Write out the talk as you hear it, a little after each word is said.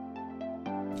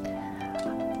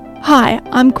Hi,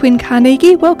 I'm Quinn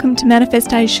Carnegie. Welcome to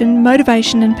Manifestation,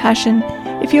 Motivation and Passion.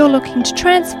 If you're looking to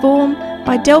transform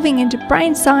by delving into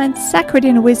brain science, sacred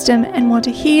inner wisdom, and want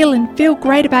to heal and feel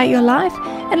great about your life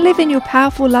and live in your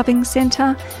powerful, loving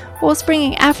centre, whilst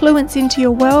bringing affluence into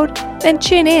your world, then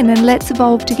tune in and let's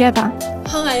evolve together.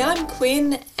 Hi, I'm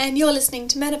Quinn, and you're listening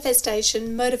to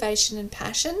Manifestation, Motivation and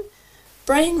Passion.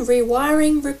 Brain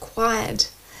rewiring required.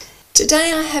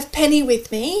 Today I have Penny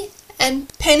with me,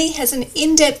 and Penny has an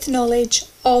in-depth knowledge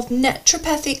of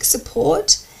naturopathic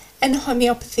support and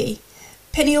homeopathy.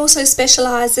 Penny also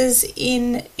specialises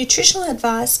in nutritional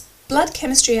advice, blood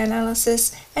chemistry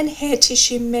analysis, and hair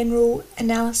tissue mineral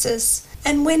analysis.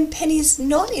 And when Penny's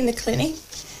not in the clinic,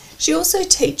 she also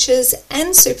teaches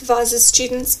and supervises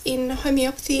students in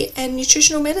homeopathy and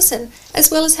nutritional medicine,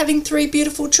 as well as having 3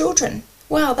 beautiful children.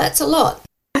 Wow, that's a lot.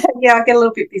 Yeah, I get a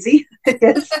little bit busy.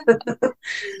 Yes.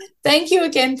 Thank you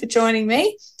again for joining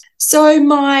me. So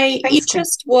my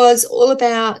interest was all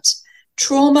about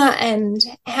trauma and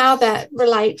how that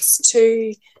relates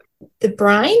to the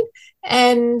brain.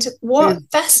 And what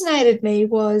fascinated me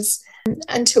was,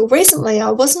 until recently,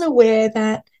 I wasn't aware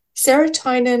that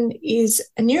serotonin is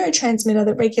a neurotransmitter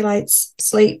that regulates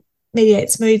sleep,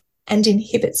 mediates mood, and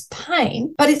inhibits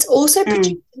pain, but it's also produced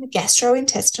in the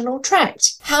gastrointestinal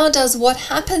tract. How does what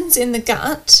happens in the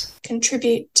gut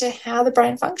contribute to how the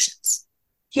brain functions?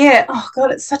 Yeah, oh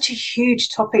God, it's such a huge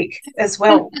topic as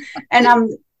well.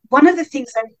 And one of the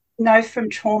things I know from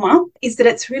trauma is that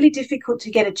it's really difficult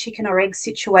to get a chicken or egg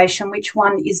situation, which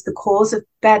one is the cause of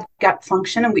bad gut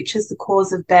function and which is the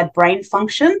cause of bad brain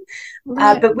function.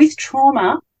 Right. But with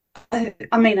trauma,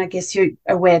 I mean, I guess you're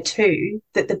aware too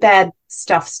that the bad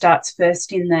stuff starts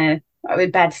first in the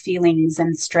bad feelings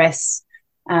and stress,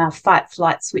 fight,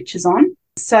 flight switches on.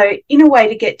 So in a way,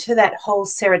 to get to that whole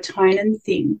serotonin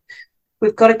thing,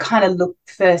 we've got to kind of look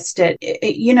first at,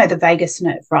 the vagus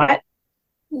nerve, right?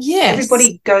 Yes.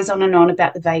 Everybody goes on and on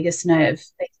about the vagus nerve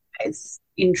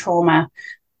in trauma,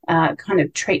 kind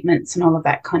of treatments and all of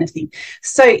that kind of thing.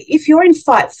 So if you're in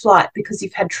fight, flight because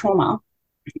you've had trauma,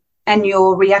 and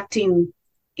you're reacting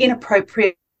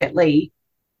inappropriately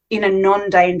in a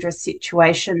non-dangerous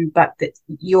situation, but that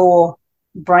your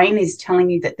brain is telling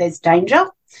you that there's danger,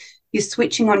 you're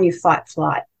switching on your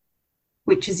fight-flight,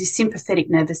 which is your sympathetic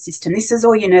nervous system. This is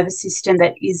all your nervous system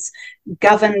that is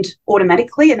governed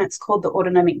automatically, and it's called the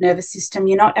autonomic nervous system.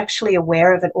 You're not actually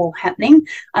aware of it all happening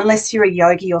unless you're a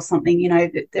yogi or something. You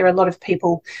know, there are a lot of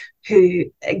people who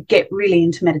get really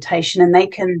into meditation and they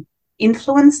can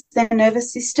influence their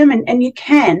nervous system, and you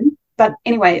can, but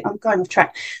anyway, I'm going off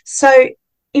track. So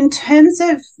in terms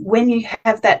of when you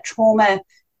have that trauma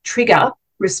trigger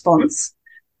response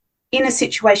in a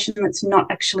situation that's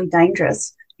not actually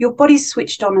dangerous, your body's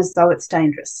switched on as though it's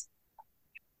dangerous.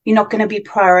 You're not going to be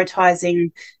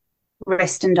prioritizing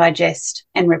rest and digest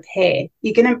and repair.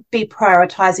 You're going to be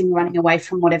prioritizing running away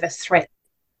from whatever threat,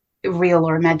 real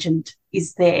or imagined,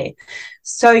 is there.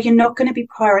 So you're not going to be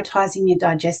prioritizing your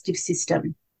digestive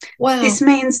system. Wow. This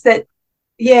means that,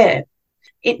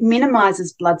 it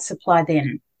minimizes blood supply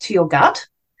then to your gut,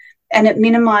 and it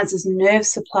minimizes nerve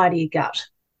supply to your gut.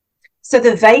 So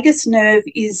the vagus nerve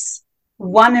is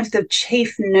one of the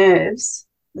chief nerves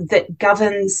that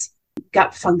governs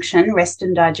gut function, rest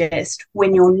and digest,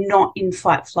 when you're not in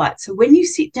fight flight. So when you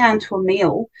sit down to a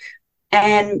meal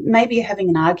and maybe you're having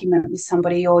an argument with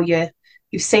somebody, or you've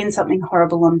seen something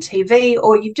horrible on TV,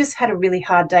 or you've just had a really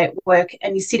hard day at work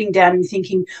and you're sitting down and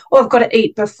thinking, I've got to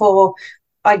eat before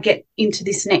I get into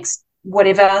this next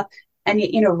whatever, and you're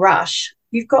in a rush,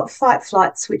 you've got fight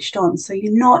flight switched on, so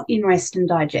you're not in rest and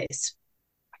digest.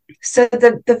 So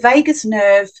the vagus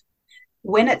nerve,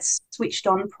 when it's switched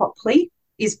on properly,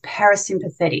 is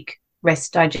parasympathetic,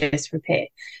 rest, digest, repair.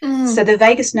 So the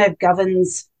vagus nerve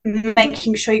governs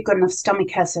making sure you've got enough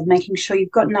stomach acid, making sure you've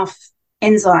got enough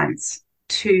enzymes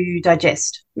to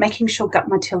digest, making sure gut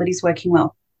motility is working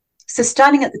well. So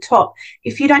starting at the top,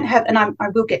 if you don't have, and I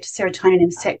will get to serotonin in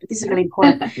a sec, but this is really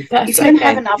important. If you don't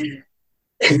have enough,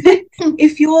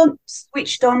 if you're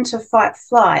switched on to fight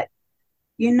flight,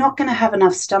 you're not going to have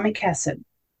enough stomach acid,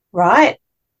 right?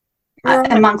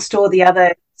 Amongst all the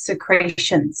other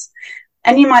secretions.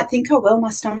 And you might think, oh, well, my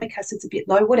stomach acid's a bit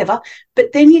low, whatever.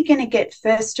 But then you're going to get,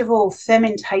 first of all,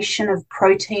 fermentation of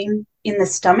protein in the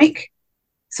stomach.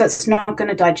 So it's not going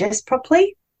to digest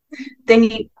properly. Then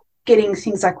you're getting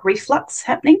things like reflux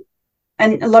happening.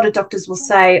 And a lot of doctors will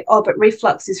say, oh, but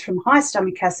reflux is from high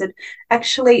stomach acid.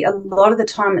 Actually, a lot of the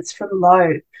time it's from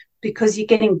low, because you're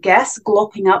getting gas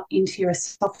glopping up into your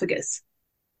esophagus.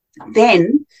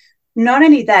 Then, not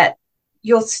only that,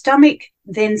 your stomach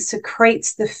then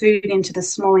secretes the food into the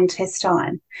small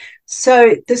intestine.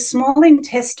 So the small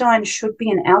intestine should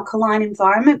be an alkaline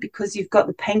environment because you've got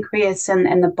the pancreas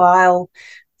and the bile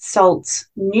salts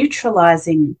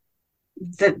neutralizing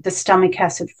the stomach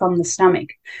acid from the stomach.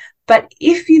 But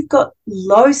if you've got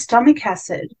low stomach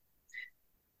acid,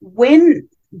 when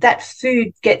that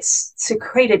food gets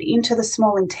secreted into the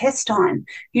small intestine,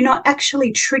 you're not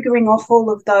actually triggering off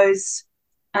all of those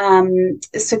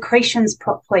secretions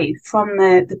properly from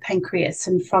the pancreas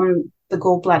and from the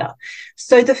gallbladder.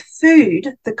 So the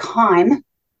food, the chyme,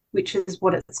 which is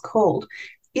what it's called,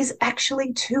 is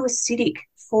actually too acidic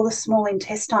for the small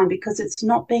intestine because it's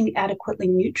not being adequately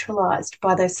neutralized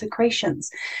by those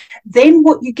secretions. Then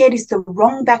what you get is the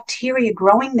wrong bacteria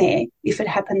growing there if it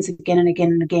happens again and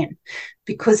again and again,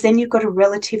 because then you've got a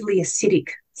relatively acidic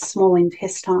small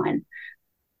intestine.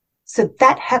 So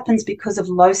that happens because of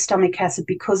low stomach acid,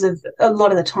 because of a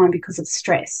lot of the time because of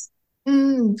stress.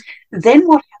 Mm. Then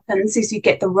what happens is you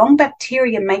get the wrong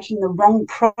bacteria making the wrong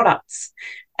products.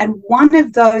 And one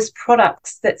of those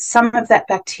products that some of that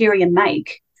bacteria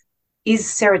make is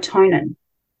serotonin.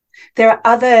 There are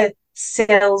other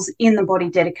cells in the body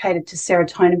dedicated to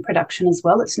serotonin production as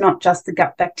well. It's not just the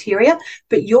gut bacteria,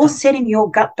 but you're setting your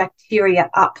gut bacteria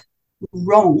up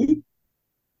wrong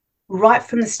right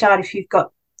from the start if you've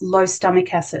got low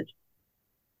stomach acid.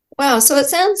 Wow. So it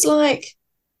sounds like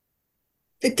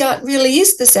the gut really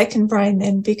is the second brain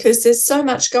then, because there's so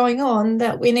much going on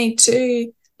that we need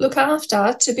to look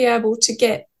after to be able to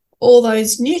get all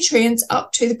those nutrients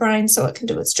up to the brain so it can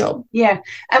do its job. Yeah.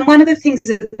 And one of the things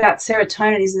about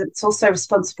serotonin is that it's also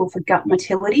responsible for gut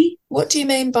motility. What do you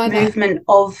mean by that? Movement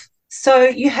of, so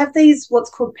you have these what's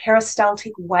called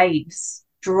peristaltic waves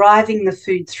driving the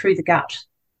food through the gut.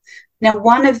 Now,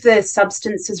 one of the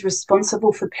substances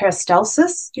responsible for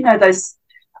peristalsis, you know, those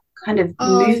kind of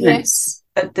movements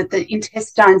that the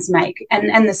intestines make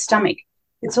and the stomach,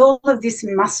 it's all of this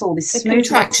muscle, this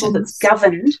smooth muscle that's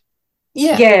governed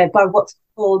by what's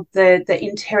called the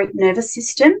enteric nervous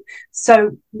system.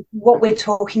 So what we're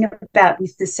talking about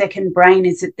with the second brain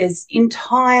is that there's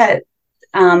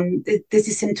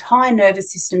this entire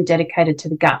nervous system dedicated to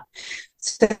the gut.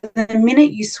 So the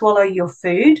minute you swallow your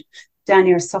food down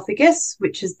your esophagus,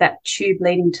 which is that tube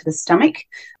leading to the stomach,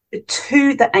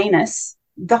 to the anus,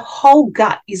 the whole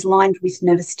gut is lined with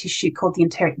nervous tissue called the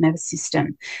enteric nervous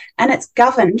system. And it's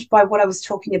governed by what I was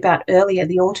talking about earlier,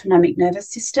 the autonomic nervous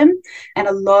system. And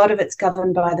a lot of it's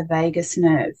governed by the vagus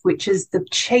nerve, which is the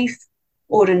chief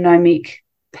autonomic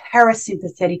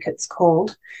parasympathetic, it's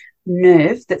called,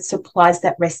 nerve that supplies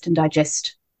that rest and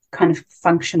digest kind of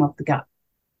function of the gut.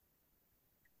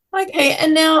 Okay,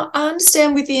 and now I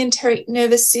understand with the enteric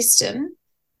nervous system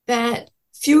that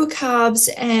fewer carbs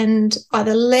and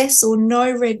either less or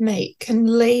no red meat can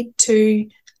lead to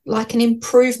like an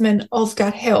improvement of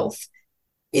gut health.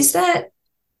 Is that,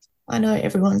 I know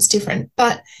everyone's different,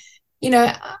 but, you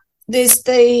know, there's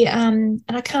the, and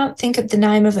I can't think of the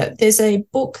name of it, there's a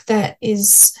book that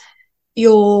is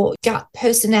your gut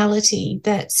personality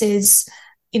that says,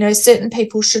 you know, certain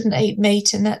people shouldn't eat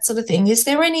meat and that sort of thing. Is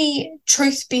there any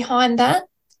truth behind that?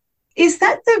 Is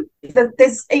that the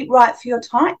there's Eat Right for Your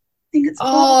Type? I think it's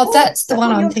called. Oh, that's the one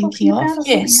I'm thinking of.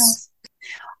 Yes.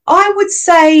 I would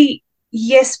say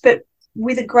yes, but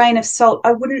with a grain of salt.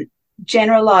 I wouldn't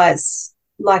generalize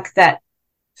like that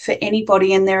for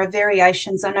anybody. And there are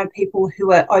variations. I know people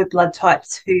who are O blood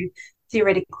types who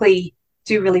theoretically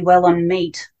do really well on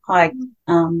meat, high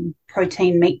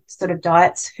protein meat sort of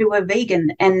diets, who are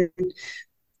vegan, and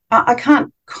I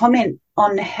can't comment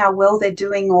on how well they're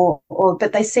doing or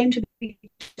but they seem to be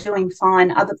doing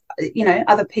fine.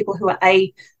 Other people who are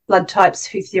A blood types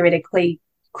who theoretically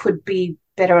could be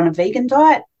better on a vegan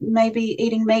diet, maybe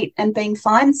eating meat and being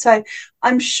fine. So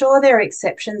I'm sure there are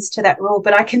exceptions to that rule,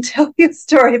 but I can tell you a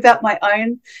story about my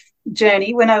own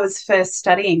journey when I was first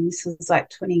studying. This was like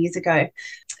 20 years ago.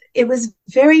 It was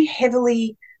very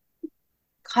heavily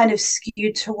kind of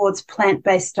skewed towards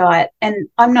plant-based diet, and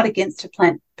I'm not against a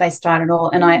plant-based diet at all,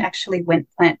 and I actually went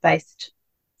plant-based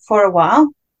for a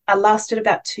while. I lasted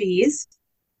about 2 years,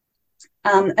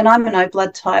 and I'm an O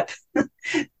blood type.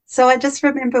 So I just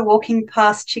remember walking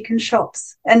past chicken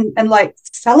shops and like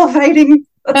salivating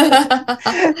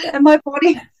and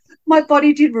my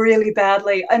body did really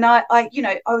badly. And I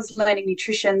was learning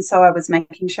nutrition, so I was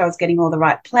making sure I was getting all the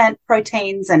right plant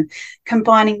proteins and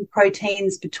combining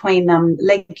proteins between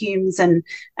legumes and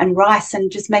rice and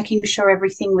just making sure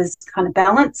everything was kind of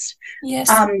balanced. Yes.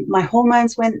 My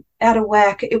hormones went out of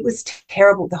whack. It was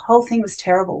terrible. The whole thing was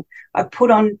terrible. I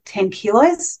put on 10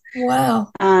 kilos.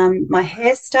 Wow. My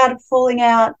hair started falling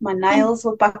out. My nails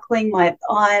were buckling. My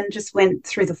iron just went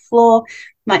through the floor.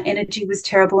 My energy was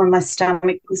terrible and my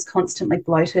stomach was constantly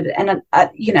bloated. And,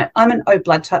 I'm an O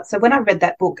blood type. So when I read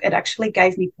that book, it actually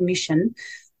gave me permission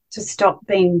to stop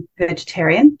being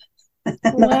vegetarian.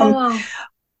 Wow.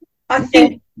 I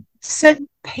think certain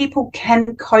people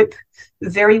can cope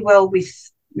very well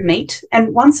with meat.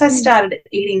 And once I started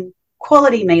eating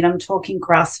quality meat, I'm talking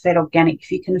grass-fed organic,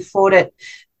 if you can afford it,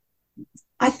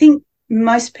 I think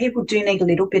most people do need a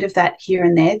little bit of that here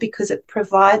and there because it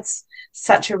provides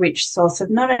such a rich source of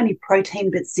not only protein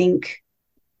but zinc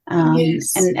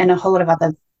and a whole lot of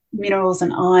other minerals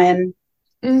and iron.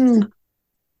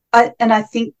 I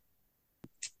think,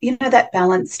 that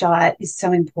balanced diet is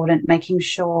so important, making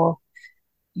sure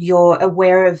you're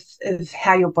aware of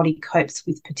how your body copes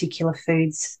with particular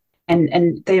foods,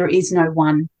 and there is no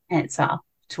one answer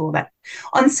to all that.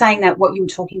 On saying that, what you were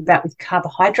talking about with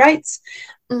carbohydrates,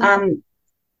 that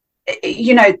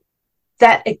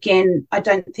again, I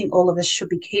don't think all of us should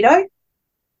be keto.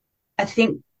 I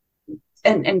think,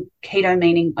 and keto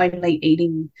meaning only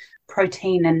eating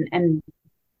protein and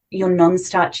your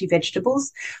non-starchy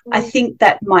vegetables. I think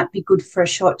that might be good for a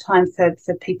short time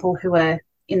for people who are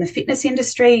in the fitness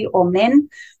industry or men,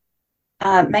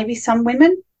 maybe some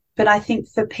women. But I think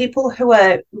for people who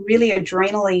are really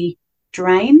adrenally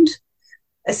drained,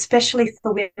 especially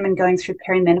for women going through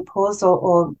perimenopause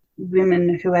or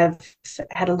women who have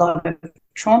had a lot of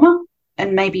trauma,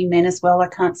 and maybe men as well, I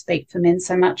can't speak for men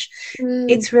so much,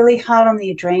 it's really hard on the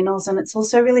adrenals, and it's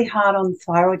also really hard on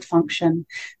thyroid function.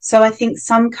 So I think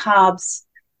some carbs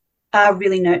are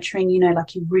really nurturing,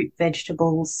 like your root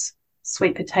vegetables,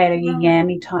 sweet potato, your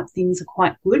yammy type things are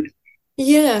quite good.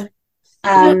 Yeah.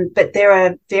 But there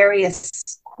are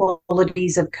various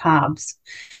qualities of carbs.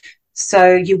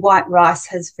 So your white rice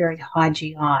has very high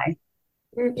GI,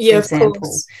 for example. Of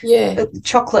course. Yeah.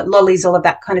 Chocolate lollies, all of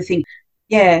that kind of thing.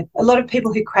 Yeah, a lot of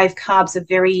people who crave carbs are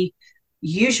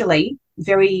usually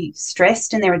very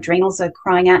stressed, and their adrenals are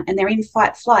crying out, and they're in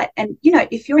fight flight. And,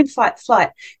 if you're in fight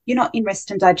flight, you're not in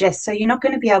rest and digest. So you're not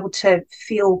going to be able to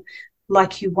feel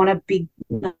like you want a big,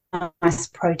 nice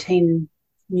protein,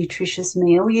 nutritious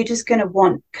meal. You're just going to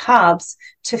want carbs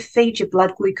to feed your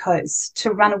blood glucose,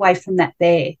 to run away from that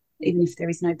bear, even if there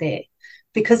is no bear,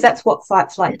 because that's what fight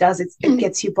flight does. It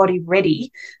gets your body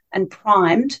ready and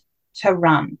primed to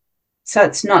run. So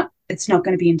it's not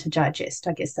going to be into digest.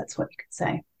 I guess that's what you could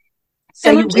say.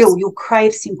 So you'll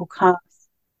crave simple carbs.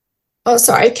 Oh,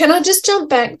 sorry. Can I just jump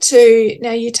back to,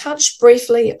 now you touched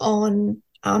briefly on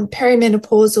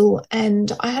perimenopausal,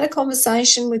 and I had a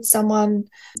conversation with someone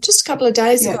just a couple of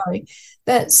days ago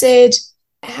that said,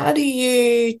 how do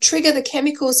you trigger the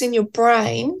chemicals in your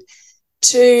brain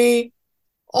to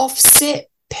offset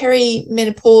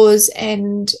perimenopause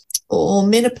or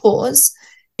menopause,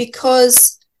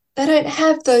 because they don't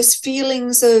have those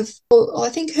feelings of, I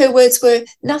think her words were,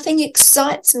 nothing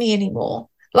excites me anymore.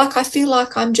 Like I feel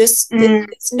like I'm just,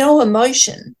 it's no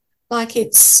emotion. Like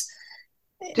it's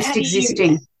just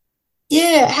existing.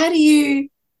 How do you,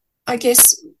 I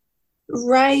guess,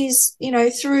 raise,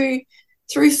 through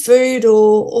food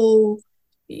or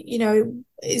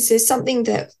is there something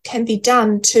that can be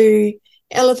done to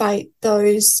elevate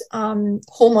those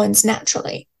hormones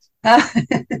naturally?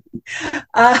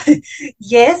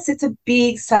 Yes, it's a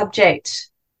big subject.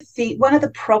 One of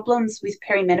the problems with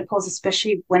perimenopause,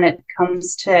 especially when it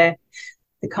comes to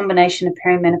the combination of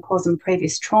perimenopause and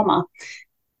previous trauma,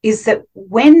 is that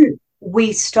when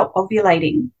we stop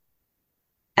ovulating,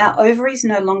 our ovaries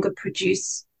no longer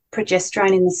produce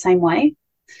progesterone in the same way.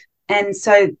 And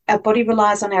so our body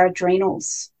relies on our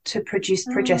adrenals to produce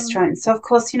progesterone. So, of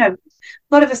course, a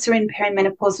lot of us are in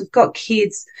perimenopause. We've got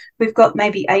kids. We've got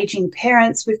maybe aging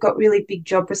parents. We've got really big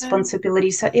job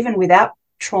responsibilities. So even without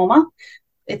trauma,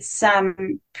 it's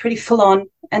pretty full on.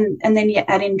 And then you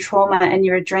add in trauma and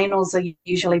your adrenals are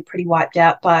usually pretty wiped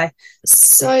out by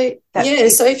so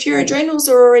if your adrenals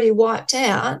are already wiped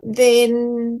out,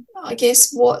 then I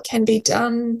guess what can be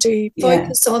done to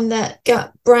focus on that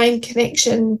gut-brain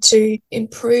connection to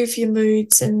improve your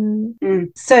moods and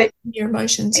your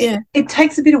emotions? It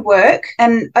takes a bit of work,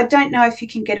 and I don't know if you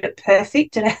can get it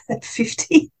perfect at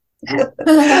 50.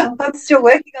 I'm still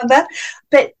working on that.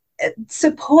 But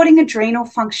supporting adrenal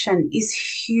function is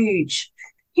huge.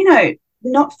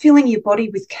 Not filling your body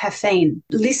with caffeine,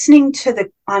 listening to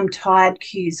the I'm tired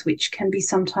cues, which can be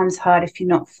sometimes hard if you're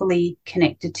not fully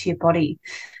connected to your body,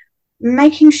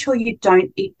 making sure you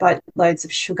don't eat boatloads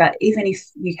of sugar, even if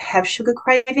you have sugar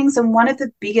cravings. And one of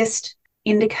the biggest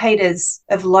indicators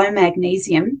of low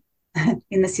magnesium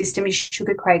in the system is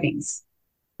sugar cravings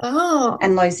Oh,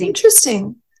 and low zinc.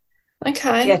 interesting.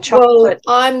 Okay. Yeah, Well, chocolate.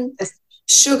 I'm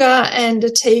sugar and a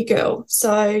tea girl,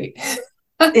 so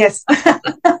Yes.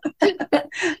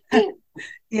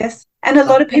 Yes. And a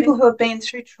lot of people who have been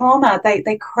through trauma,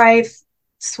 they crave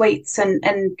sweets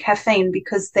and caffeine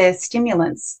because they're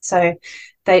stimulants. So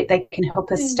they can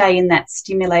help us stay in that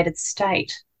stimulated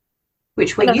state,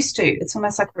 which we're used to. It's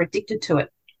almost like we're addicted to it.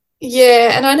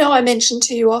 Yeah, and I know I mentioned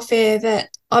to you off air that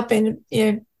I've been,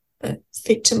 a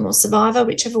victim or survivor,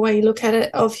 whichever way you look at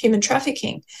it, of human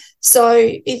trafficking. So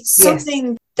it's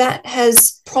something that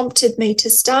has prompted me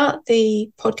to start the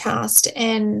podcast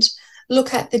and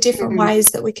look at the different ways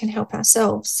that we can help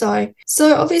ourselves. So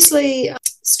obviously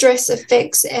stress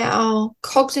affects our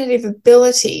cognitive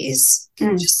abilities.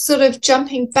 Just sort of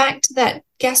jumping back to that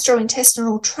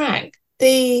gastrointestinal tract.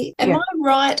 Am I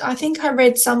right? I think I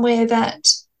read somewhere that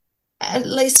at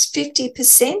least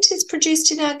 50% is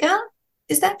produced in our gut.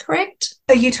 Is that correct?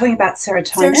 Are you talking about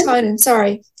serotonin? Serotonin,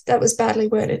 sorry. That was badly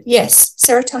worded. Yes,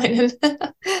 serotonin.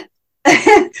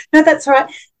 No, that's all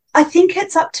right. I think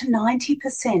it's up to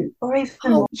 90% or even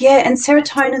more. Yeah, and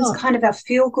serotonin's kind of our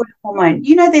feel-good hormone.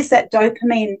 There's that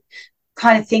dopamine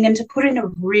kind of thing, and to put it in a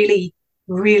really,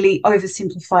 really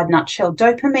oversimplified nutshell,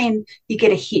 dopamine, you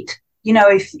get a hit.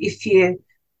 If your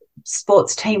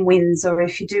sports team wins or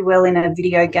if you do well in a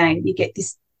video game, you get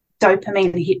this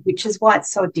dopamine hit, which is why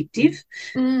it's so addictive.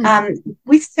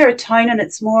 With serotonin,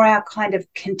 it's more our kind of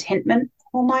contentment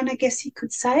hormone, I guess you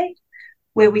could say,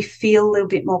 where we feel a little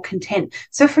bit more content.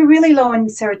 So if we're really low in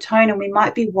serotonin, we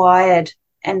might be wired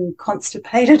and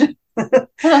constipated.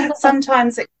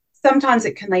 Sometimes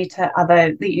it can lead to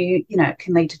it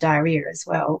can lead to diarrhea as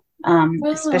well,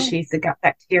 especially if the gut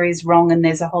bacteria is wrong and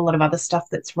there's a whole lot of other stuff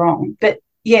that's wrong. But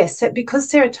yes,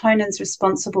 because serotonin is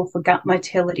responsible for gut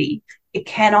motility, it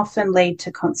can often lead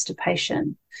to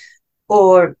constipation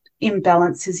or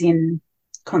imbalances in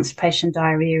constipation,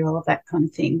 diarrhea, all of that kind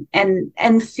of thing,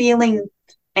 and feeling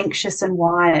anxious and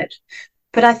wired.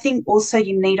 But I think also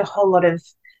you need a whole lot of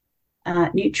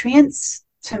nutrients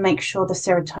to make sure the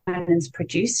serotonin is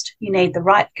produced. You need the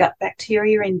right gut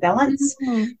bacteria in balance.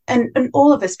 And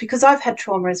all of us, because I've had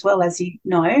trauma as well, as you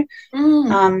know.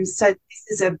 So this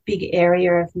is a big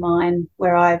area of mine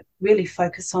where I really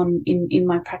focus on in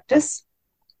my practice.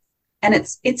 And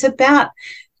it's about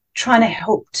trying to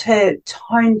help to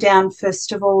tone down,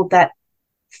 first of all, that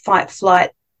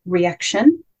fight-flight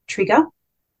reaction trigger,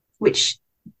 which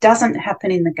doesn't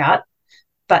happen in the gut,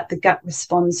 but the gut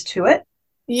responds to it.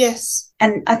 Yes.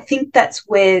 And I think that's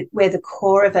where the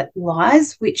core of it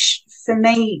lies, which for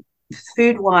me,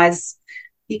 food-wise,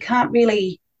 you can't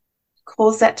really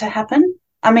cause that to happen.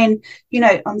 I mean,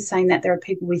 I'm saying that there are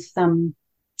people with,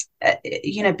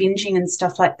 binging and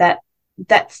stuff like that,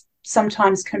 that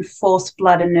sometimes can force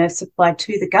blood and nerve supply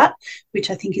to the gut, which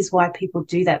I think is why people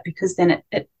do that, because then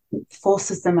it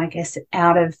forces them, I guess,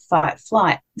 out of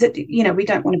fight-flight. That, we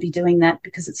don't want to be doing that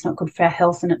because it's not good for our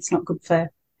health and it's not good for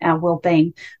our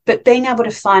well-being. But being able to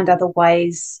find other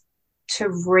ways to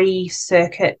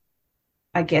recircuit,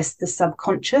 I guess, the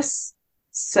subconscious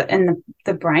and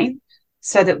the brain,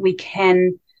 so that we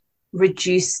can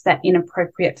reduce that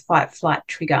inappropriate fight-flight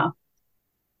trigger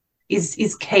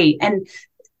is key. And,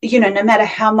 no matter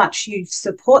how much you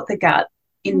support the gut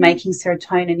in making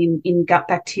serotonin, in gut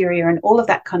bacteria and all of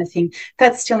that kind of thing,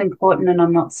 that's still important, and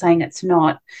I'm not saying it's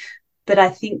not. But I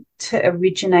think to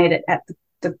originate it at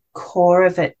the core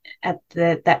of it, at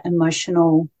that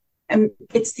emotional, and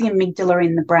it's the amygdala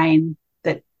in the brain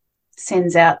that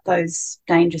sends out those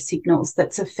danger signals,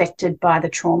 that's affected by the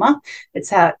trauma.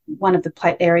 It's one of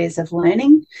the areas of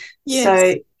learning. Yes.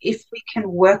 So if we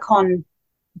can work on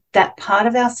that part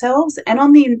of ourselves and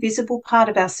on the invisible part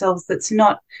of ourselves that's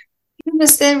not.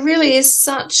 Goodness, there really is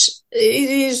such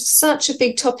a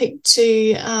big topic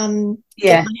to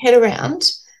get my head around.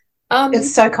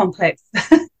 It's so complex.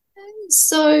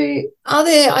 So are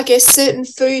there, I guess, certain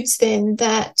foods then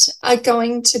that are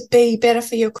going to be better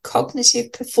for your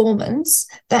cognitive performance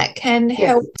that can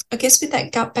help, I guess, with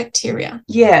that gut bacteria?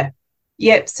 Yeah.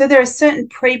 So there are certain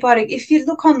prebiotic, if you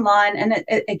look online, and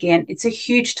again, it's a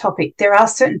huge topic. There are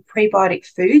certain prebiotic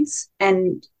foods,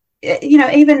 and,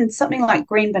 even something like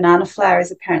green banana flour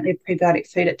is apparently a prebiotic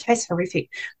food. It tastes horrific.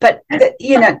 But,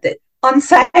 I'm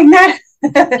saying that.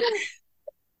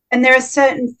 And there are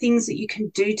certain things that you can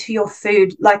do to your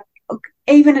food, like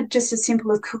even just as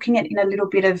simple as cooking it in a little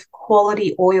bit of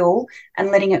quality oil and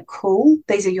letting it cool.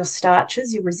 These are your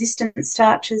starches, your resistant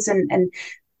starches, and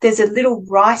there's a little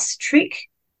rice trick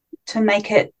to make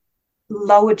it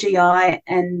lower GI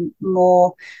and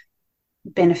more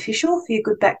beneficial for your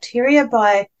good bacteria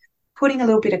by putting a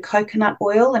little bit of coconut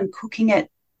oil and cooking it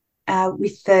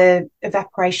with the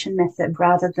evaporation method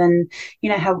rather than, you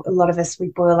know, how a lot of us, we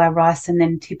boil our rice and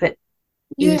then tip it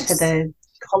into the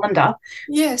colander.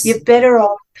 Yes. You're better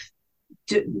off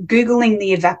Googling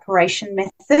the evaporation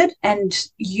method and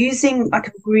using like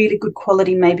a really good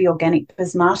quality, maybe organic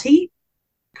basmati,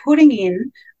 putting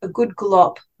in a good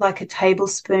glop, like a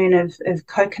tablespoon of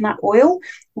coconut oil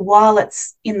while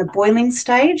it's in the boiling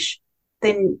stage.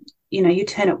 Then, you know, you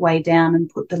turn it way down and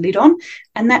put the lid on,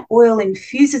 and that oil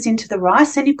infuses into the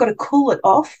rice, and you've got to cool it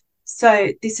off. So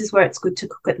this is where it's good to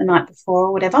cook it the night before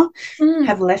or whatever,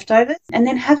 have leftovers, and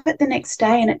then have it the next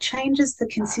day, and it changes the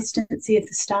consistency of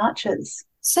the starches.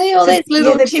 See all these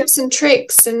little tips and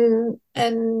tricks, and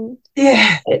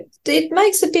yeah, it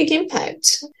makes a big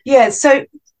impact. Yeah, so,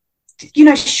 you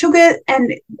know, sugar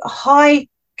and high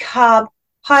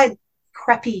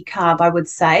crappy carb, I would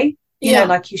say, you know,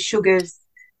 like your sugars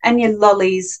and your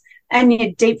lollies and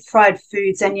your deep fried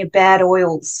foods and your bad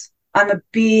oils. I'm a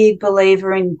big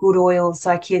believer in good oils,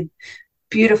 like your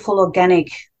beautiful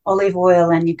organic olive oil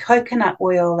and your coconut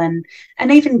oil and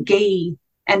even ghee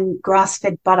and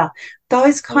grass-fed butter.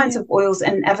 Those kinds of oils,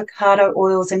 and avocado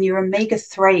oils and your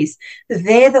omega-3s,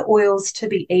 they're the oils to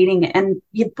be eating, and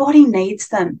your body needs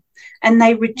them, and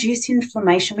they reduce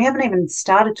inflammation. We haven't even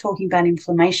started talking about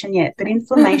inflammation yet, but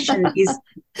inflammation is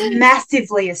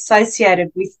massively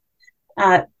associated with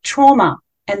trauma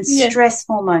and stress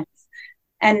hormones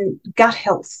and gut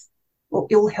health or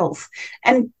ill health.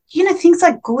 And, you know, things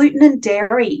like gluten and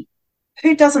dairy.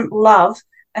 Who doesn't love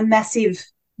a massive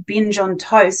binge on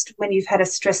toast when you've had a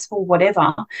stressful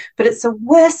whatever? But it's the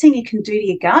worst thing you can do to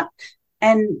your gut.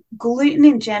 And gluten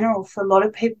in general, for a lot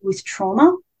of people with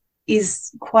trauma,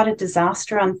 is quite a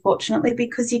disaster, unfortunately,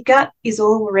 because your gut is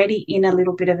already in a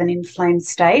little bit of an inflamed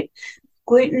state.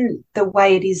 Gluten, the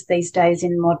way it is these days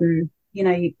in modern, you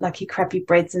know, like your crappy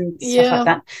breads and stuff like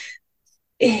that,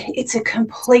 it's a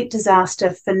complete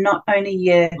disaster for not only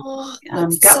your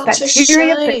gut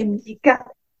bacteria, but your gut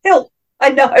health. I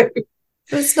know.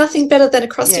 There's nothing better than a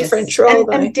crusty French roll,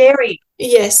 though. And dairy.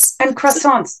 Yes. And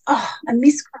croissants. Oh, I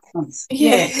miss croissants.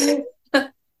 Yeah.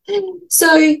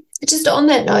 So just on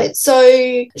that note,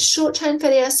 so short-chain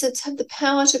fatty acids have the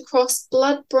power to cross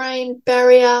blood-brain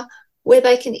barrier where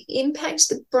they can impact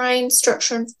the brain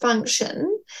structure and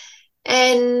function.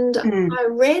 And I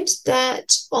read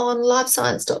that on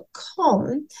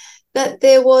livescience.com that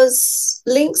there was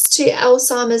links to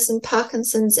Alzheimer's and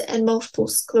Parkinson's and multiple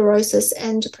sclerosis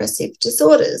and depressive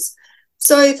disorders.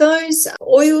 So those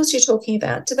oils you're talking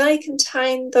about, do they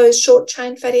contain those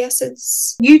short-chain fatty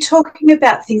acids? You talking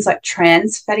about things like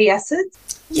trans fatty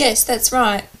acids? Yes, that's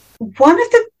right. One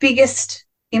of the biggest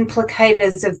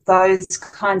implicators of those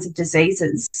kinds of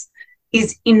diseases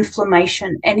is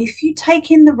inflammation. And if you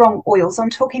take in the wrong oils, I'm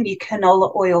talking your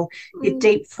canola oil, your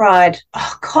deep fried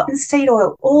cottonseed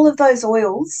oil, all of those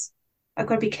oils, I've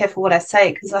got to be careful what I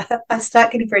say because I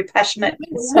start getting very passionate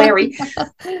and sweary.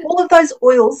 All of those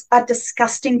oils are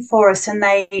disgusting for us, and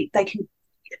they can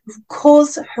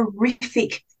cause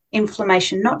horrific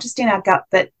inflammation, not just in our gut,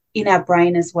 but in our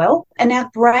brain as well. And our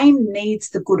brain needs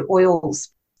the good oils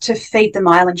to feed the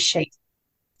myelin sheath.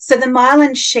 So the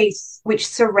myelin sheath, which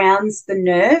surrounds the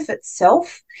nerve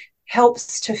itself,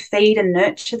 helps to feed and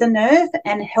nurture the nerve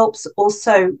and helps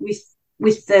also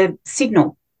with the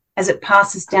signal as it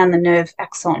passes down the nerve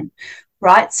axon,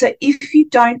 right? So if you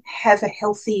don't have a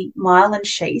healthy myelin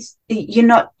sheath,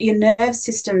 your nerve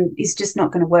system is just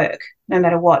not going to work no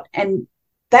matter what. And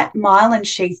that myelin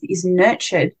sheath is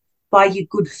nurtured by your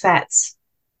good fats.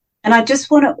 And I just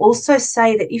want to also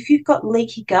say that if you've got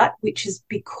leaky gut, which is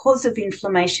because of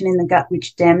inflammation in the gut,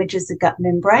 which damages the gut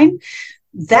membrane,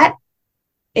 that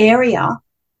area,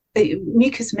 the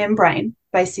mucous membrane,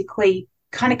 basically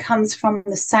kind of comes from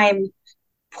the same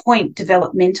point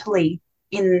developmentally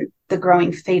in the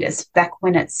growing fetus back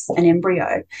when it's an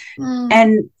embryo.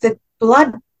 And the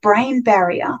blood-brain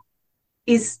barrier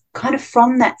is kind of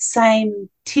from that same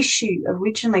tissue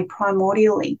originally,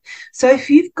 primordially. So if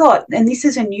you've got, and this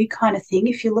is a new kind of thing,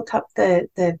 if you look up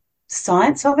the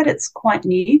science of it, it's quite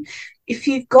new. If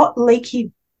you've got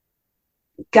leaky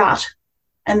gut,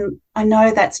 and I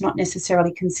know that's not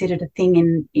necessarily considered a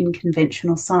thing in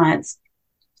conventional science,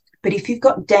 but if you've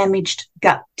got damaged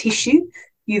gut tissue,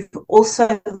 you've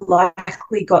also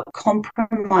likely got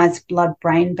compromised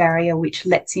blood-brain barrier, which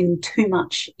lets in too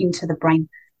much into the brain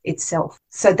itself.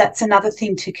 So that's another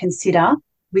thing to consider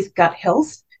with gut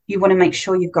health. You want to make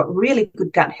sure you've got really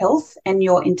good gut health, and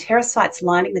your enterocytes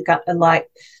lining the gut are like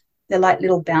They're like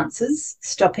little bouncers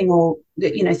stopping all,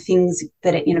 things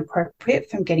that are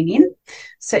inappropriate from getting in.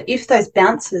 So if those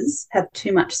bouncers have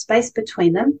too much space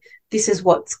between them, this is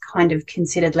what's kind of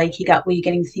considered leaky gut, where you're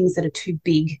getting things that are too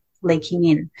big leaking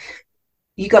in.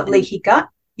 You got leaky gut,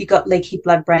 you got leaky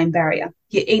blood-brain barrier.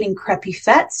 You're eating crappy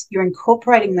fats, you're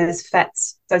incorporating those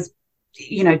fats, those,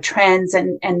 trans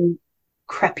and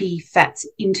crappy fats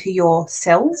into your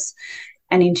cells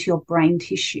and into your brain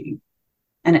tissue,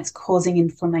 and it's causing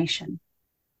inflammation.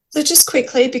 So just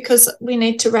quickly, because we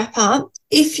need to wrap up,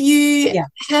 if you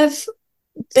have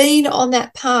been on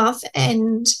that path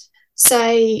and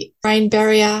say brain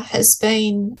barrier has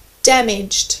been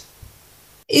damaged,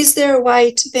 is there a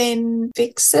way to then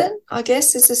fix it, I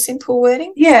guess, is a simple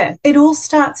wording? Yeah, it all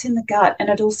starts in the gut, and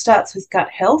it all starts with gut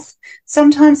health.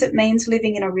 Sometimes it means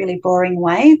living in a really boring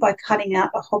way by cutting out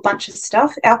a whole bunch of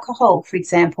stuff. Alcohol, for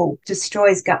example,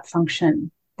 destroys gut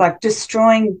function by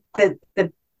destroying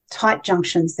the tight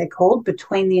junctions, they're called,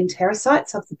 between the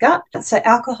enterocytes of the gut. So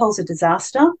alcohol's a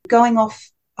disaster. Going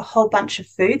off a whole bunch of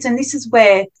foods, and this is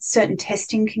where certain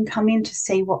testing can come in to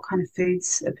see what kind of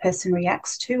foods a person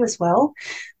reacts to as well,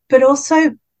 but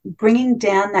also bringing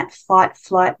down that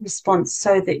fight-flight response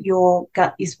so that your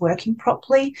gut is working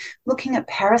properly, looking at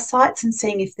parasites and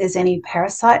seeing if there's any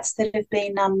parasites that have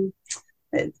been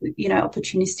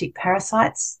opportunistic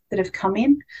parasites that have come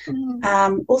in.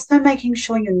 Also making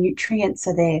sure your nutrients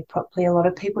are there properly. A lot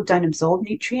of people don't absorb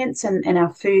nutrients, and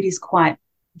our food is quite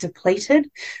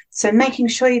depleted. So making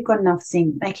sure you've got enough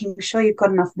zinc, making sure you've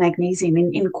got enough magnesium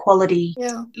in quality,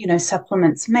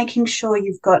 supplements, making sure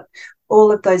you've got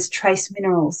all of those trace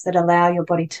minerals that allow your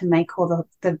body to make all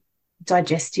the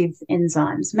digestive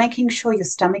enzymes, making sure your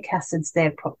stomach acid's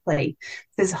there properly.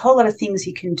 There's a whole lot of things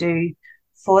you can do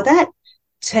for that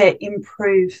to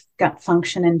improve gut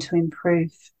function and to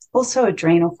improve also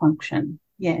adrenal function.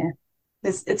 Yeah,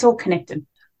 it's all connected.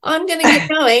 I'm going to get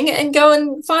going and go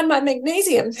and find my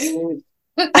magnesium.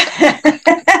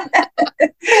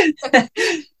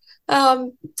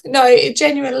 No,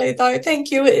 genuinely though, thank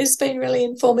you. It has been really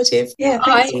informative. Yeah,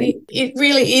 thanks. It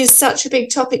really is such a big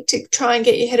topic to try and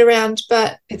get your head around,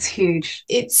 but it's huge.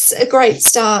 It's a great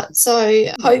start. So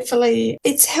hopefully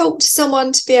it's helped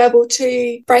someone to be able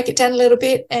to break it down a little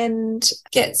bit and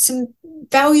get some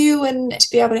value and to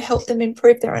be able to help them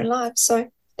improve their own lives. So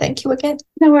thank you again.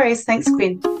 No worries. Thanks,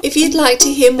 Quinn. If you'd like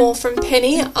to hear more from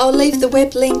Penny, I'll leave the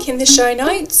web link in the show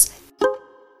notes.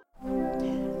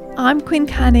 I'm Quinn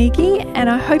Carnegie, and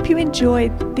I hope you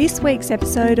enjoyed this week's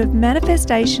episode of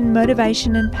Manifestation,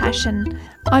 Motivation and Passion.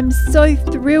 I'm so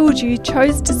thrilled you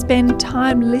chose to spend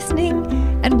time listening,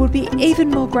 and would be even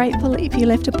more grateful if you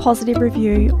left a positive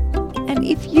review. And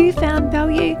if you found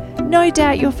value, no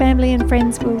doubt your family and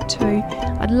friends will too.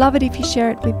 I'd love it if you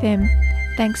share it with them.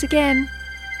 Thanks again.